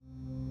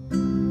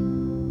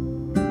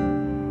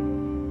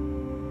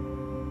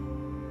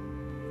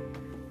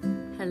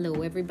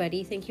Hello,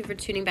 everybody. Thank you for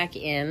tuning back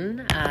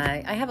in.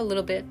 I have a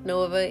little bit.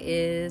 Nova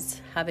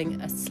is having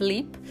a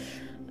sleep.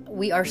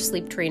 We are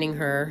sleep training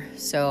her.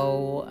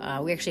 So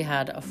we actually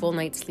had a full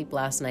night's sleep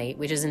last night,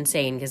 which is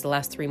insane because the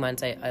last 3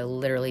 months, I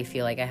literally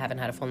feel like I haven't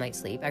had a full night's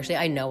sleep. Actually,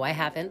 I know I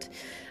haven't,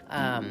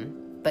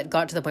 but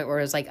got to the point where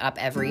I was like up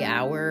every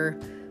hour,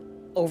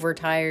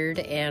 overtired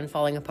and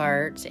falling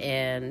apart,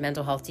 and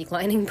mental health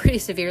declining pretty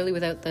severely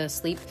without the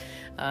sleep.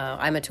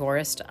 I'm a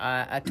tourist.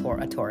 A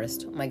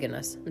tourist. My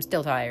goodness, I'm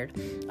still tired.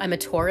 I'm a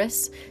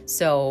Taurus,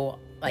 so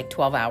like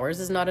 12 hours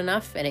is not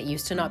enough, and it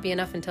used to not be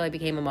enough until I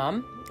became a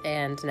mom,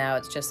 and now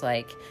it's just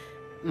like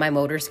my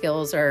motor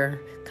skills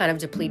are kind of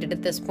depleted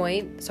at this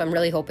point, so I'm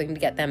really hoping to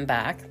get them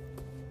back.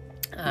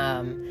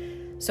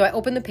 So I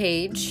opened the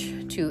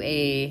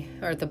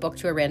book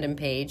to a random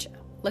page.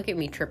 Look at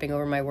me tripping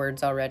over my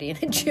words already,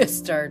 and it just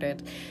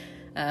started.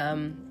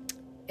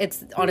 It's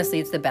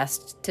the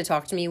best to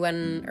talk to me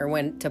when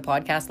to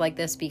podcast like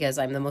this, because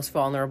I'm the most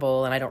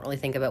vulnerable and I don't really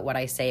think about what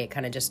I say. It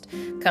kind of just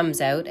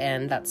comes out,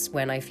 and that's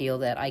when I feel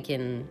that I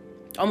can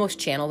almost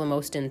channel the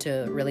most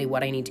into really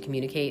what I need to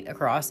communicate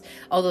across.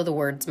 Although the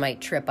words might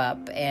trip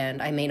up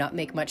and I may not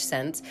make much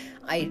sense,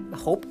 I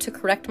hope to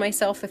correct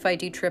myself if I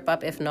do trip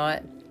up. If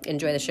not,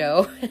 enjoy the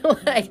show.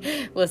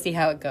 We'll see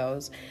how it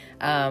goes.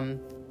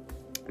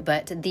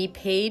 But the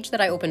page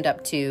that I opened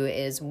up to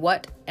is,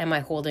 what am I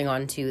holding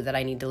on to that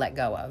I need to let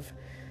go of?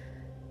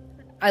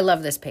 I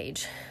love this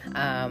page.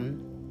 A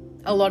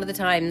lot of the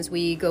times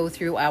we go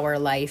through our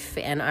life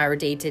and our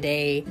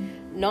day-to-day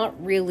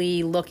not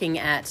really looking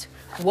at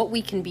what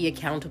we can be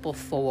accountable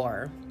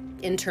for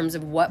in terms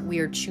of what we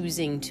are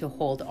choosing to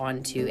hold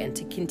on to and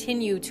to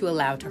continue to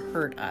allow to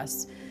hurt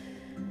us.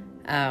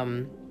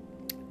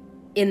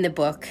 In the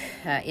book,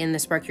 in the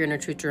Spark Your Inner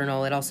Truth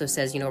Journal, it also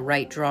says,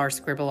 write, draw, or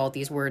scribble all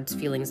these words,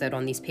 feelings out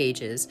on these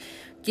pages.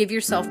 Give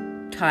yourself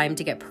time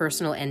to get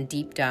personal and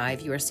deep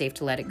dive. You are safe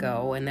to let it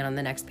go. And then on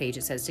the next page,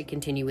 it says to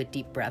continue with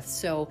deep breaths.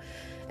 So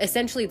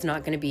essentially, it's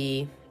not going to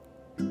be,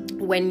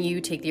 when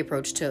you take the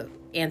approach to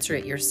answer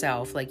it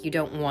yourself, like, you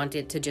don't want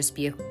it to just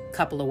be a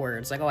couple of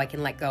words, like, oh, I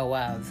can let go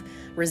of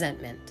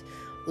resentment.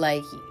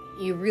 Like,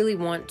 you really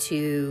want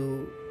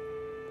to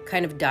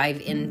kind of dive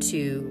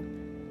into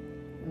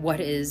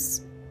what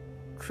is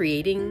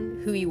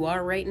creating who you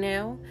are right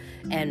now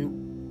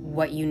and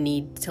what you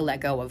need to let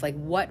go of. Like,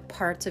 what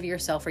parts of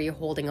yourself are you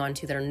holding on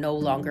to that are no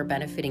longer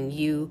benefiting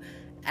you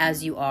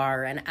as you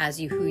are and as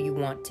who you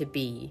want to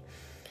be?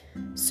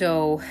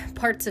 So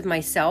parts of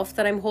myself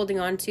that I'm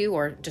holding on to,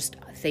 or just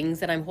things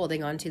that I'm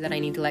holding on to that I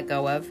need to let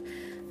go of.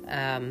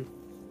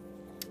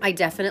 I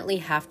definitely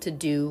have to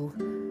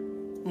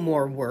do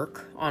more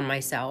work on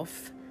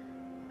myself.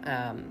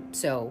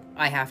 So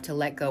I have to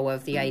let go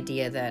of the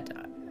idea that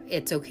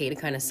it's okay to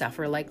kind of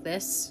suffer like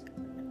this.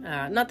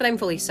 Not that I'm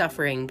fully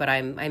suffering, but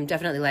I'm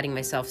definitely letting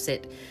myself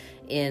sit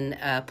in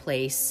a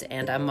place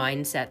and a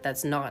mindset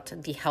that's not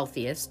the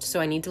healthiest. So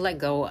I need to let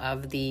go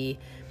of the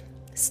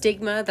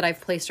stigma that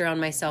I've placed around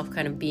myself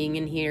kind of being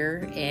in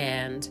here.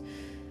 And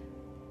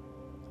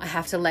I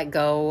have to let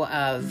go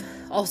of,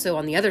 also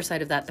on the other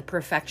side of that, the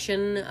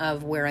perfection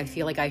of where I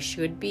feel like I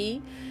should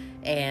be.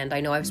 And I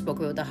know I've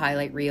spoken about the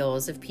highlight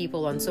reels of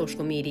people on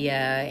social media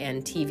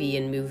and TV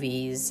and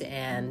movies,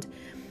 and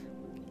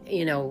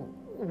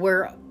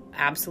we're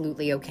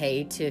absolutely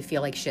okay to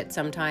feel like shit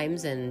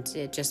sometimes, and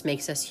it just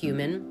makes us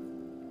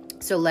human.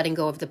 So letting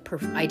go of the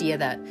idea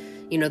that,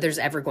 there's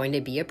ever going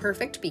to be a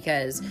perfect,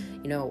 because,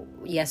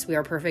 yes, we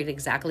are perfect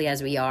exactly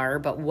as we are,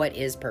 but what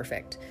is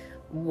perfect?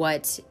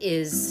 What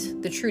is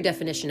the true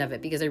definition of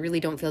it? Because I really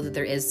don't feel that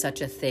there is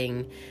such a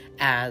thing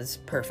as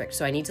perfect.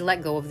 So I need to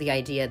let go of the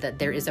idea that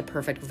there is a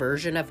perfect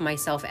version of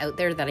myself out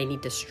there that I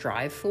need to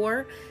strive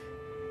for.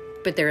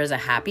 But there is a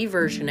happy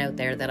version out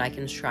there that I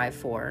can strive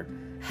for.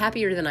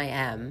 Happier than I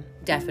am,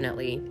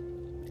 definitely.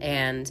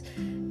 And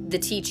the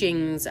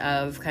teachings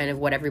of kind of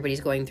what everybody's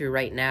going through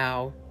right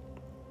now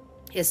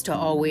is to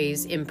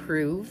always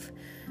improve.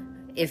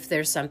 If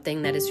there's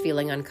something that is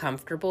feeling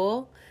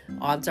uncomfortable,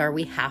 odds are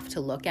we have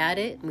to look at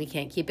it. We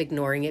can't keep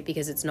ignoring it,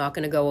 because it's not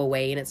going to go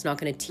away and it's not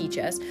going to teach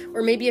us.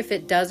 Or maybe if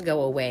it does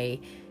go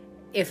away,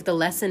 if the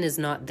lesson is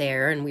not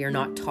there and we are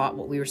not taught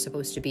what we were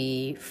supposed to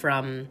be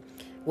from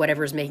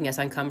whatever is making us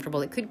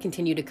uncomfortable, it could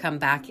continue to come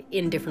back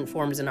in different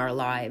forms in our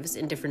lives,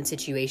 in different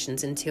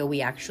situations, until we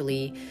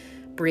actually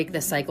break the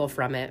cycle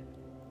from it.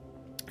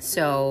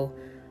 So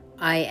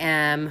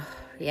I'm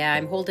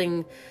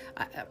holding,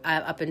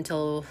 up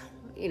until,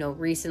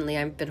 recently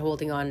I've been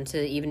holding on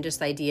to even just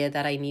the idea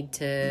that I need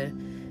to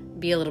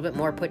be a little bit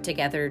more put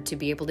together to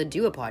be able to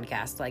do a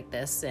podcast like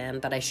this,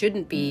 and that I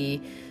shouldn't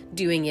be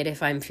doing it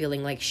if I'm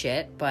feeling like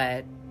shit.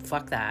 But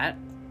fuck that.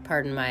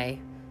 Pardon my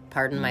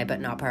but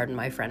not pardon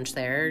my French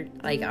there.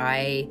 Like,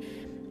 I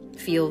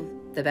feel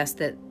the best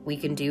that we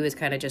can do is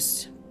kind of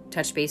just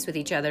touch base with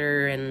each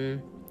other,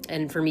 and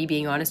for me,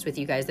 being honest with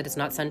you guys, that it's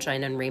not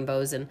sunshine and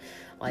rainbows, and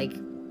like,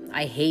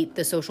 I hate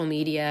the social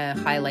media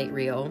highlight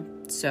reel.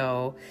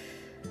 So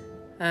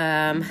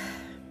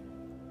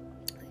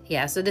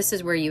Yeah, so this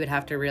is where you would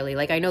have to really,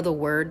 like, I know the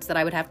words that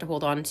I would have to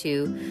hold on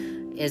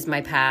to is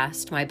my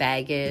past, my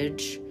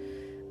baggage,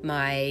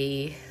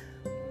 my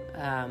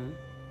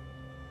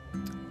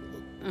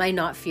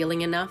not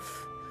feeling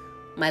enough,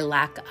 my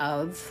lack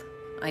of.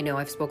 I know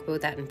I've spoke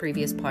about that in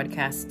previous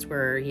podcasts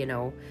where,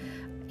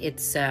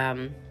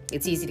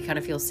 it's easy to kind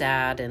of feel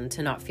sad and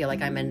to not feel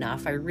like I'm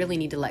enough. I really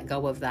need to let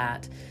go of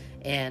that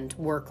and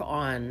work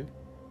on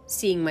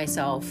seeing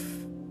myself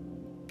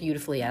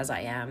beautifully as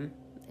I am.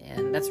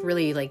 And that's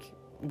really like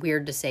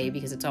weird to say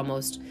because it's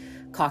almost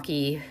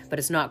cocky, but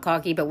it's not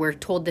cocky. But we're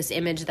told this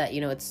image that,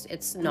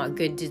 it's not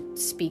good to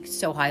speak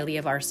so highly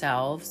of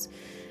ourselves.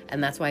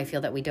 And that's why I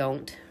feel that we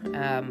don't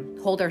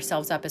hold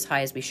ourselves up as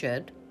high as we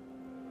should.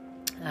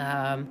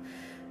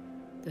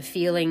 The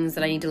feelings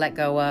that I need to let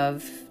go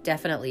of,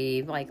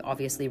 definitely, like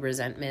obviously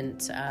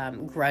resentment,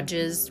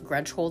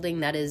 grudge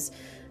holding. That is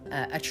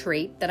a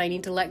trait that I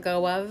need to let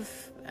go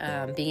of.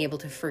 Being able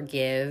to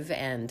forgive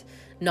and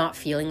not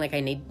feeling like I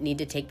need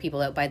to take people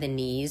out by the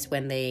knees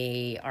when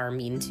they are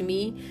mean to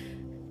me,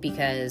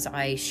 because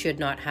I should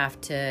not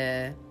have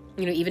to,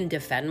 even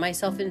defend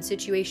myself in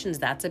situations.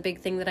 That's a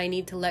big thing that I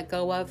need to let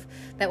go of.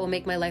 That will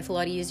make my life a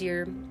lot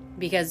easier,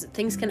 because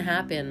things can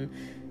happen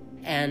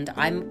and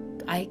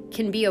I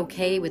can be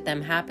okay with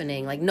them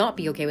happening, like not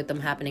be okay with them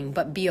happening,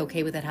 but be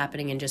okay with it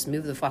happening and just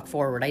move the fuck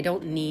forward. I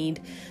don't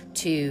need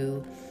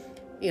to,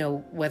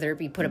 whether it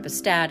be put up a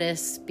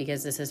status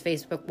because this is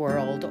Facebook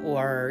world,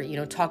 or,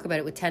 talk about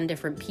it with 10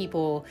 different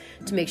people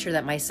to make sure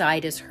that my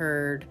side is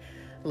heard.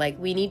 Like,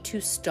 we need to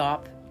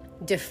stop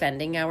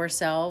defending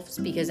ourselves,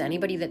 because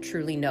anybody that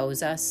truly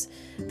knows us,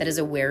 that is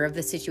aware of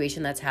the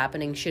situation that's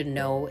happening, should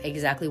know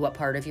exactly what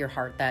part of your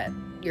heart that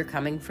you're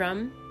coming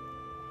from.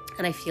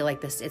 And I feel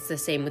like it's the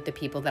same with the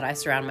people that I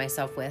surround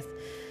myself with.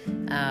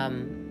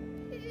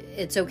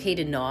 It's okay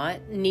to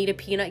not need a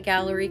peanut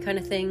gallery kind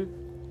of thing.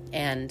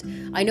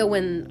 And I know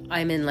when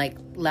I'm in like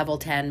level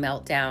 10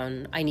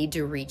 meltdown, I need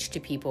to reach to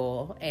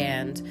people,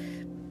 and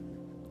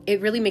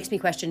it really makes me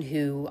question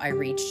who I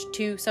reach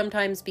to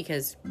sometimes,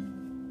 because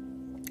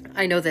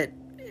I know that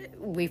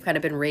we've kind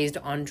of been raised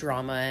on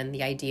drama and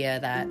the idea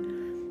that,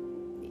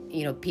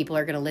 people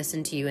are going to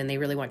listen to you and they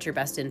really want your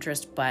best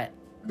interest, but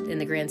in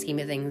the grand scheme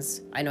of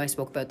things, I know I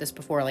spoke about this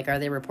before, like, are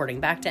they reporting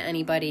back to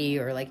anybody?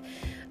 Or like,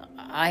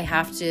 I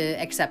have to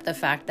accept the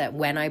fact that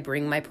when I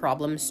bring my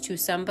problems to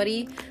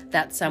somebody,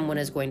 that someone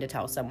is going to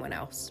tell someone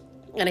else.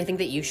 And I think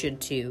that you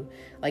should too.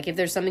 Like, if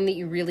there's something that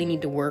you really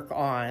need to work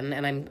on,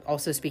 and I'm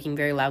also speaking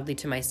very loudly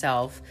to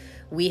myself,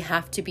 we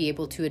have to be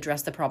able to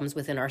address the problems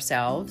within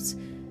ourselves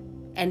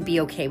and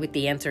be okay with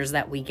the answers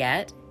that we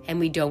get. And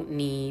we don't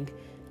need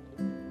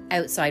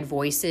outside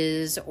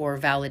voices or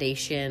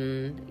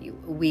validation.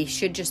 We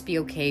should just be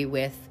okay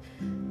with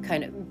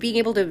kind of being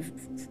able to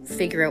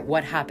figure out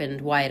what happened,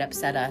 why it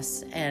upset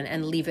us,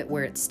 and leave it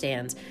where it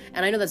stands.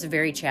 And I know that's a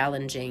very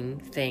challenging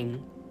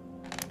thing,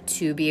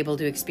 to be able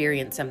to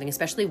experience something,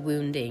 especially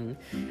wounding,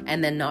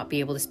 and then not be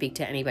able to speak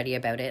to anybody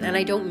about it. And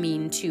I don't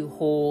mean to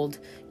hold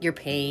your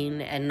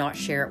pain and not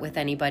share it with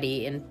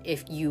anybody, and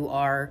if you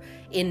are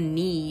in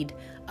need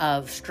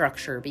of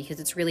structure, because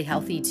it's really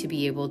healthy to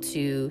be able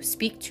to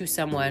speak to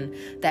someone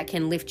that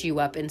can lift you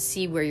up and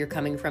see where you're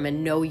coming from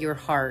and know your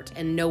heart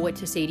and know what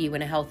to say to you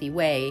in a healthy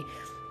way.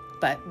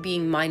 But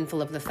being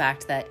mindful of the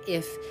fact that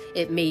if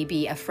it may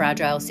be a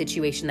fragile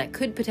situation that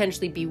could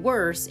potentially be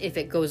worse if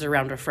it goes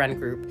around a friend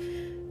group,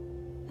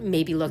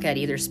 maybe look at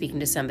either speaking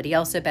to somebody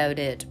else about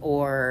it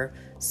or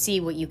see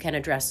what you can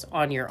address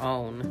on your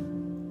own.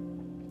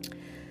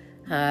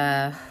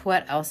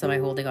 What else am I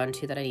holding on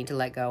to that I need to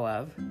let go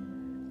of?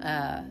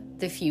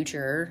 The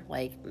future,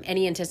 like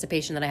any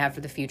anticipation that I have for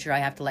the future, I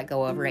have to let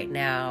go of right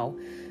now.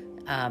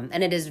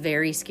 And it is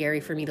very scary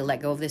for me to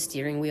let go of the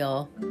steering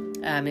wheel.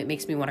 It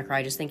makes me want to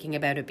cry just thinking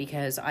about it,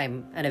 because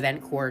I'm an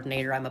event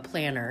coordinator. I'm a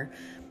planner.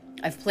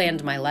 I've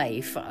planned my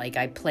life. Like,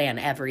 I plan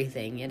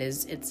everything.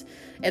 It's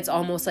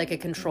almost like a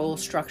control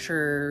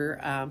structure,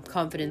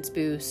 confidence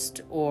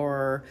boost,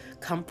 or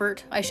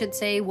comfort, I should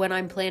say, when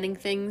I'm planning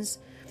things.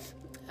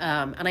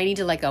 And I need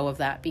to let go of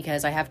that,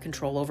 because I have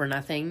control over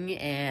nothing,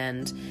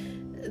 and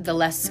the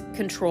less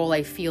control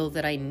I feel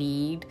that I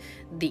need,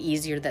 the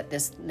easier that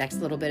this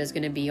next little bit is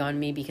going to be on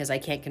me, because I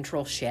can't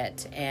control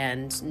shit,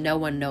 and no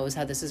one knows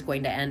how this is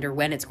going to end or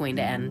when it's going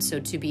to end.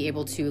 So to be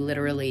able to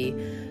literally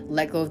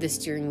let go of the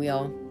steering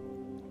wheel,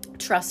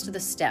 trust the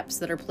steps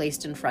that are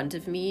placed in front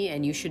of me,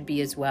 and you should be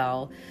as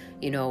well,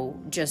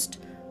 just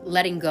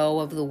letting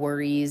go of the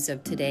worries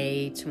of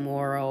today,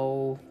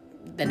 tomorrow,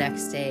 the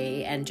next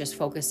day, and just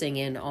focusing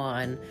in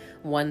on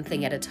one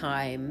thing at a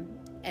time,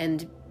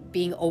 and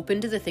being open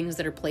to the things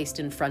that are placed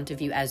in front of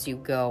you as you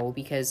go,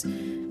 because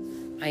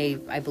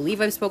I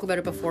believe I've spoke about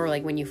it before,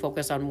 like when you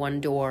focus on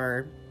one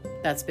door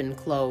that's been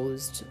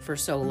closed for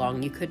so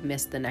long, you could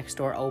miss the next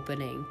door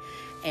opening.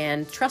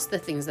 And trust the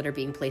things that are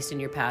being placed in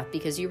your path,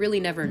 because you really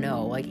never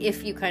know. Like,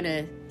 if you kind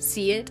of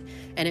see it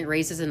and it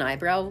raises an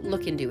eyebrow,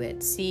 look into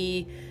it.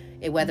 See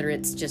whether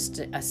it's just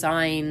a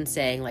sign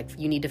saying, like,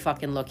 you need to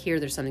fucking look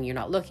here, there's something you're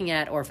not looking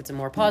at, or if it's a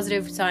more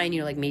positive sign,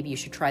 like, maybe you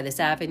should try this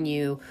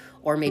avenue,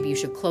 or maybe you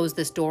should close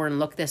this door and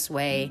look this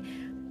way.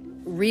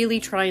 really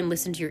try and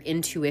listen to your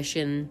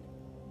intuition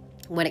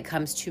when it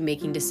comes to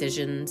making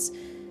decisions,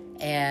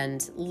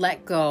 and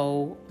let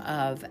go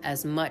of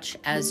as much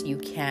as you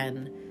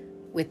can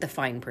with the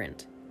fine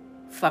print.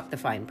 Fuck the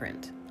fine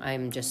print.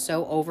 I'm just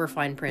so over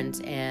fine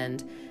print,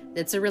 and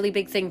it's a really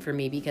big thing for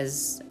me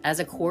because as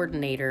a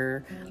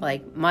coordinator,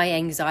 like, my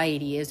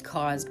anxiety is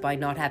caused by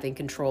not having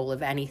control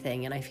of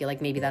anything, and I feel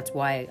like maybe that's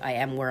why I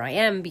am where I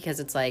am, because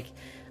it's like,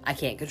 I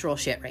can't control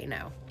shit right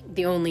now.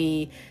 The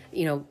only,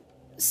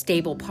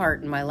 stable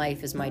part in my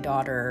life is my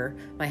daughter,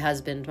 my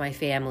husband, my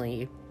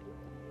family,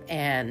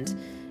 and,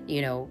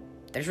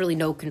 there's really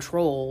no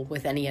control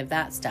with any of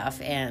that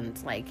stuff.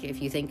 And like, if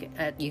you think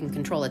you can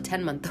control a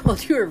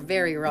 10-month-old, you are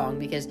very wrong,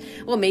 because,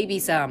 well, maybe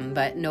some,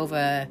 but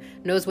Nova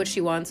knows what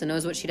she wants and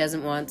knows what she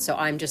doesn't want. So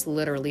I'm just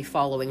literally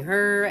following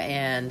her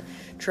and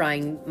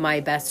trying my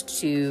best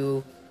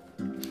to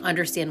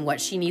understand what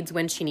she needs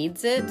when she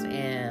needs it,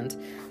 and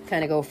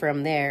kind of go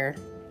from there.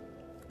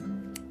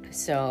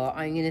 So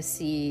I'm going to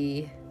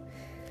see,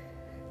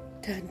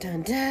 dun,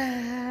 dun,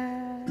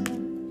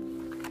 dun.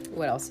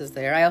 What else is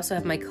there? I also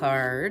have my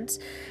cards.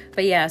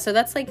 But yeah, so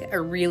that's like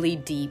a really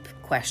deep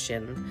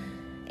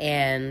question.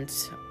 And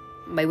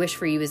my wish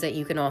for you is that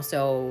you can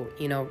also,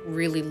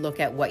 really look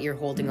at what you're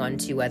holding on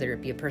to, whether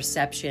it be a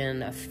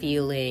perception, a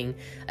feeling,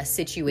 a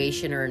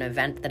situation, or an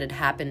event that had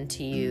happened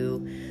to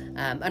you,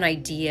 an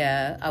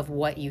idea of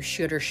what you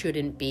should or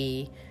shouldn't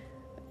be.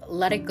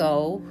 Let it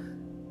go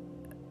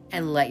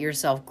and let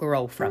yourself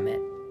grow from it.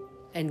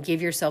 And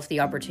give yourself the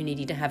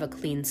opportunity to have a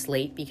clean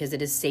slate, because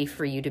it is safe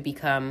for you to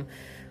become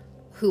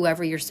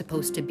whoever you're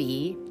supposed to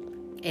be.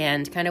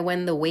 And kind of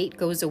when the weight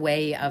goes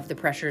away of the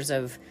pressures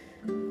of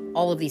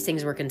all of these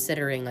things we're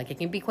considering, like, it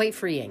can be quite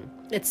freeing.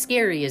 It's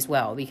scary as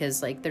well,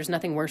 because like, there's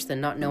nothing worse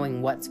than not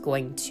knowing what's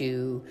going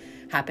to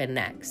happen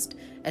next,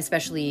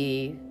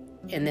 especially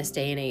in this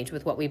day and age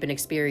with what we've been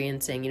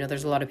experiencing.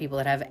 There's a lot of people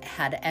that have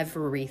had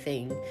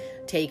everything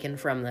taken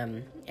from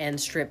them and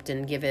stripped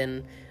and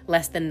given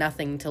less than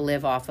nothing to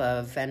live off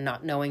of, and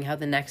not knowing how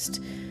the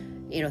next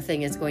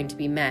thing is going to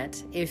be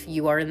met. If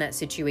you are in that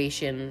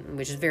situation,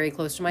 which is very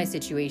close to my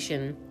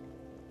situation,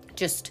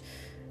 just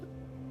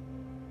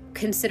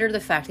consider the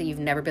fact that you've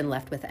never been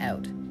left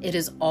without. It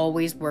has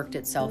always worked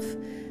itself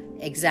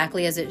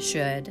exactly as it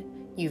should.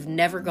 You've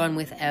never gone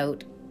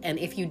without. And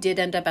if you did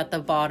end up at the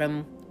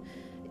bottom,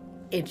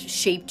 it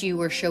shaped you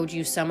or showed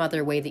you some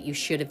other way that you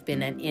should have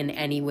been in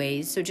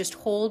anyways. So just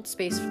hold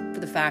space for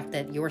the fact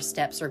that your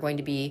steps are going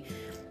to be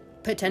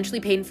potentially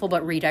painful,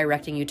 but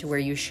redirecting you to where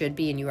you should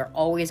be, and you are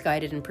always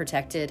guided and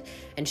protected,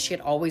 and shit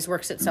always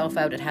works itself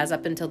out. It has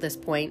up until this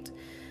point.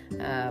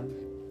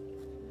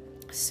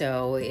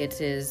 So it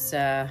is,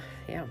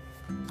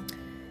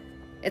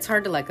 it's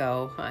hard to let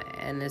go,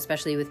 and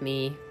especially with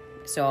me.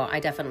 So I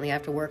definitely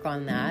have to work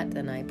on that,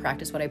 and I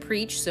practice what I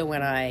preach. So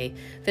when I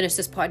finish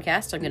this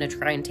podcast, I'm going to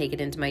try and take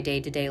it into my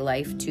day-to-day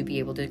life to be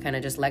able to kind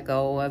of just let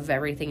go of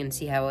everything and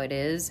see how it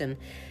is. And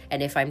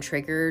if I'm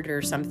triggered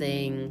or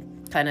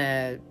something kind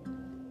of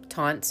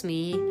taunts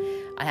me,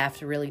 I have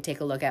to really take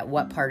a look at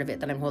what part of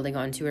it that I'm holding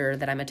on to or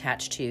that I'm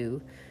attached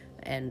to,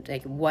 and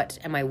like, what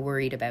am I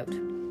worried about?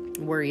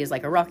 Worry is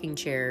like a rocking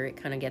chair. It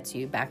kind of gets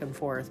you back and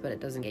forth, but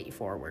it doesn't get you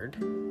forward,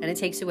 and it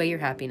takes away your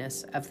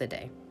happiness of the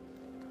day.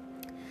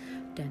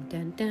 Dun,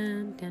 dun,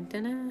 dun, dun,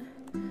 dun,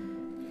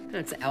 dun.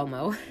 That's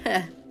Elmo.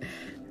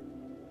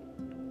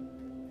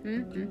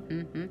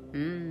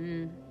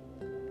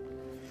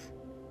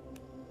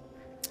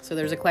 So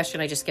there's a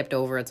question I just skipped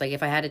over. It's like,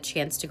 if I had a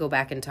chance to go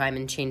back in time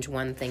and change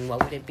one thing,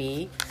 what would it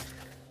be?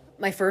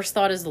 My first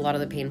thought is a lot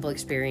of the painful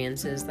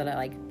experiences that I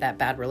like, that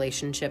bad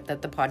relationship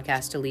that the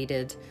podcast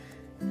deleted,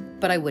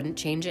 but I wouldn't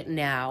change it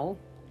now.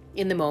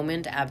 In the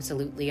moment,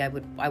 absolutely, I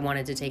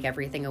wanted to take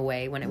everything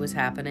away when it was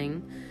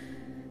happening,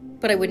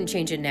 but I wouldn't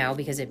change it now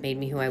because it made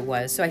me who I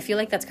was. So I feel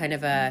like that's kind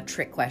of a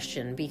trick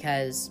question,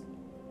 because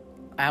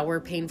our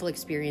painful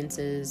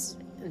experiences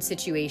and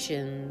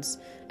situations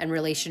and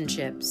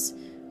relationships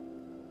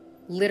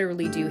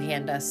literally do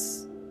hand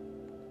us,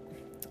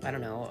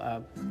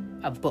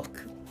 a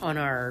book on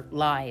our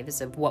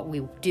lives of what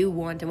we do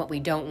want and what we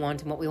don't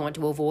want, and what we want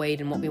to avoid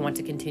and what we want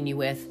to continue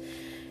with.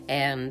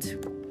 And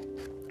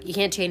you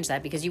can't change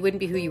that, because you wouldn't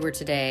be who you are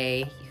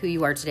today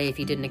if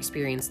you didn't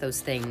experience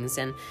those things.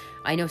 And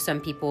I know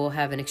some people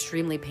have an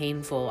extremely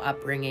painful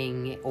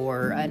upbringing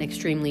or an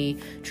extremely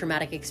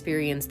traumatic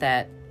experience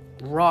that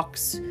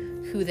rocks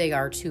who they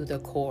are to the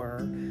core.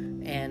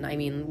 And I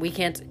mean,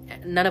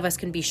 none of us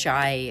can be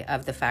shy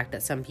of the fact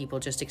that some people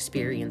just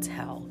experience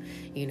hell,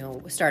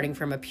 starting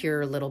from a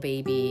pure little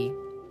baby,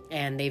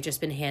 and they've just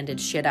been handed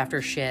shit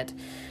after shit.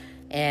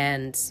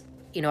 And,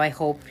 I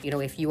hope,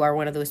 if you are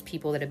one of those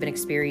people that have been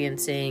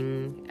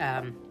experiencing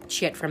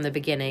shit from the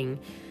beginning,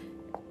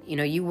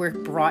 you were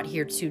brought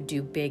here to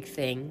do big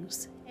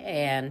things.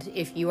 And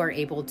if you are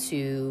able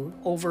to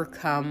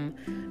overcome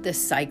the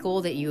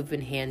cycle that you have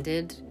been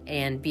handed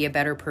and be a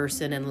better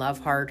person and love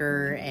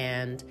harder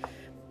and,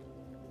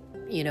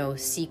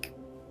 seek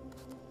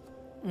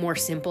more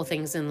simple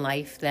things in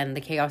life than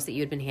the chaos that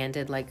you had been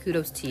handed, like,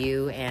 kudos to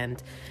you.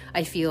 And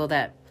I feel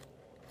that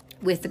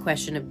with the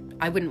question of,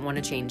 I wouldn't want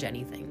to change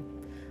anything.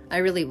 I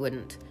really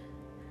wouldn't.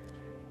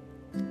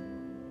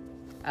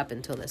 Up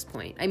until this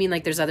point. I mean,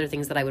 like, there's other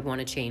things that I would want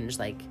to change,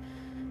 like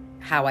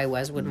how I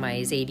was when my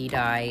Zadie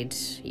died,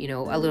 you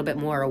know, a little bit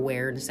more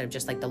aware instead of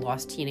just like the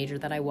lost teenager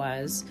that I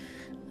was.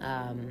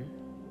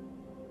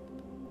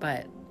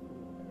 But,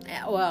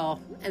 well,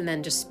 and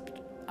then just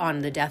on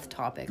the death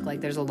topic,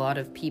 like, there's a lot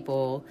of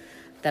people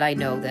that I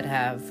know that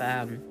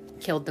have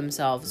killed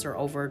themselves or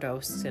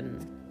overdosed,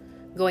 and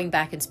going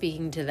back and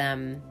speaking to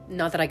them,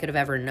 not that I could have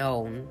ever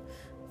known,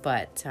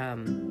 but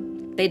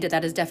that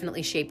has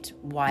definitely shaped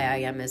why I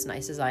am as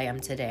nice as I am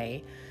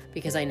today,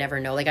 because I never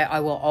know. Like, I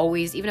will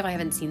always, even if I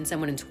haven't seen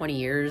someone in 20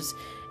 years,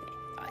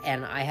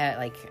 and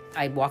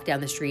I'd walk down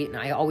the street and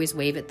I always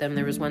wave at them.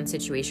 There was one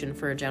situation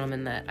for a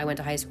gentleman that I went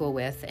to high school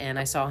with, and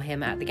I saw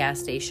him at the gas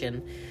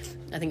station.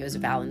 I think it was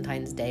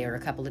Valentine's Day or a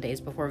couple of days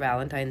before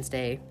Valentine's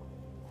Day,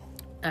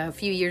 a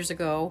few years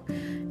ago,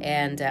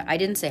 and I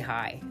didn't say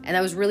hi, and that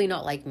was really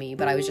not like me,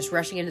 but I was just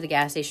rushing into the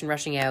gas station,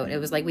 rushing out. It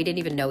was like we didn't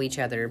even know each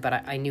other,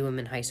 but I knew him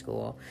in high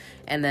school,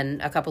 and then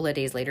a couple of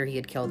days later he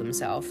had killed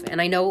himself. And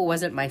I know it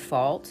wasn't my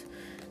fault,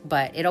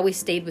 but it always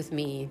stayed with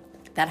me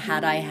that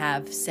had I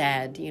have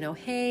said, you know,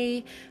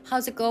 hey,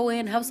 how's it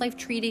going? How's life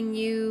treating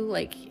you?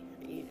 Like,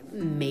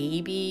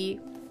 maybe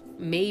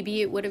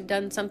it would have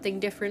done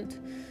something different.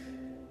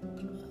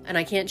 And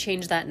I can't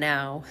change that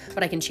now,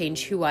 but I can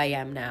change who I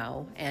am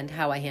now and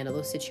how I handle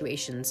those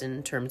situations,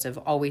 in terms of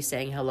always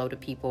saying hello to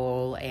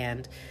people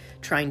and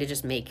trying to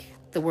just make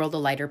the world a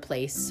lighter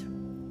place.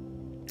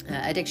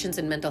 Addictions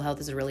and mental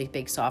health is a really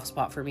big soft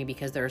spot for me,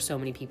 because there are so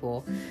many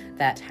people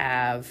that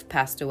have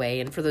passed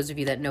away. And for those of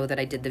you that know that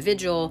I did the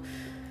vigil,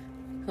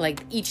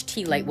 like, each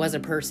tea light was a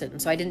person.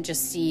 So I didn't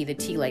just see the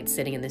tea light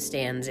sitting in the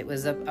stands. It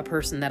was a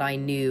person that I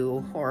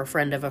knew, or a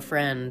friend of a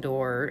friend,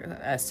 or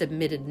a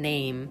submitted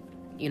name,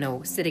 you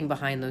know, sitting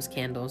behind those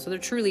candles. So there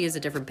truly is a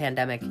different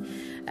pandemic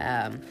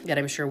that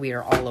I'm sure we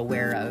are all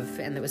aware of,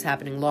 and that was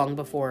happening long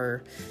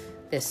before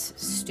this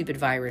stupid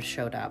virus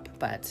showed up.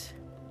 But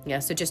yeah,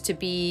 so just to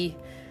be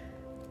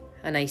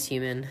a nice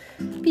human.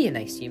 Be a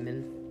nice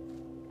human.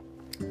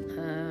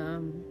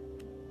 I'm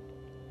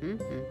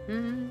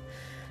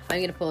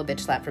going to pull a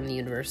bitch slap from the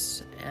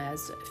universe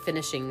as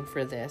finishing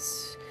for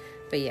this.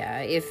 But yeah,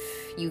 if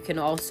you can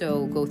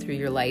also go through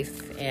your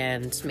life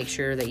and make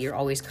sure that you're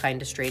always kind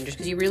to strangers,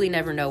 because you really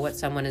never know what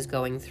someone is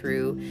going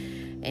through.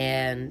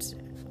 And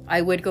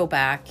I would go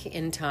back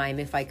in time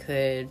if I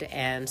could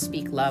and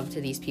speak love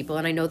to these people.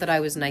 And I know that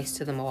I was nice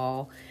to them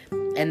all,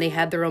 and they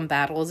had their own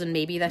battles, and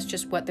maybe that's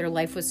just what their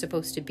life was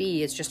supposed to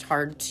be. It's just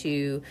hard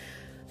to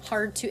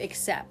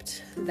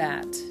accept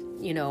that,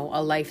 you know,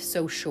 a life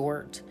so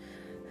short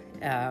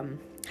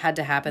had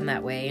to happen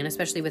that way. And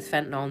especially with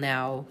fentanyl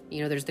now,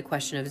 you know, there's the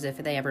question of, is if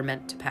they ever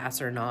meant to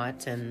pass or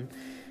not. And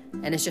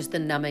it's just the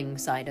numbing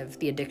side of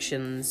the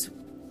addictions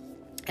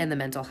and the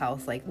mental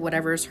health, like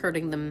whatever's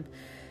hurting them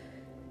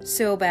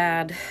so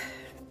bad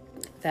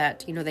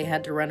that, you know, they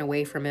had to run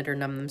away from it or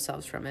numb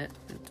themselves from it.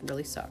 It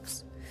really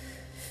sucks.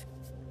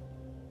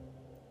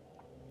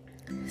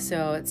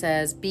 So it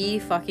says, be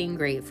fucking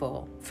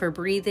grateful for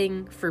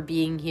breathing, for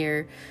being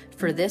here,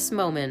 for this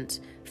moment,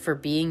 for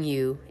being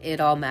you.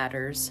 It all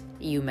matters.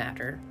 You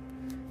matter.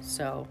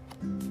 So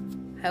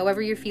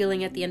however you're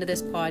feeling at the end of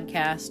this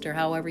podcast, or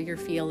however you're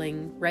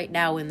feeling right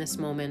now in this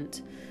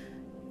moment,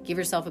 give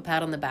yourself a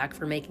pat on the back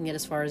for making it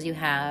as far as you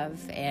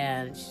have.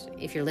 And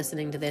if you're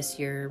listening to this,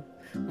 you're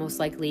most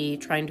likely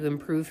trying to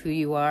improve who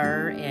you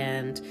are.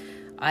 And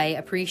I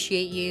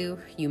appreciate you.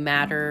 You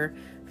matter.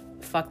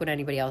 Fuck what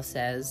anybody else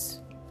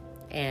says.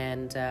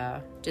 And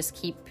just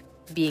keep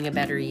being a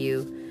better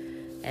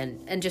you.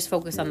 And just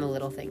focus on the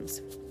little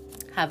things.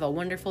 Have a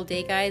wonderful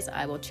day, guys.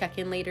 I will check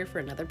in later for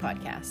another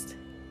podcast.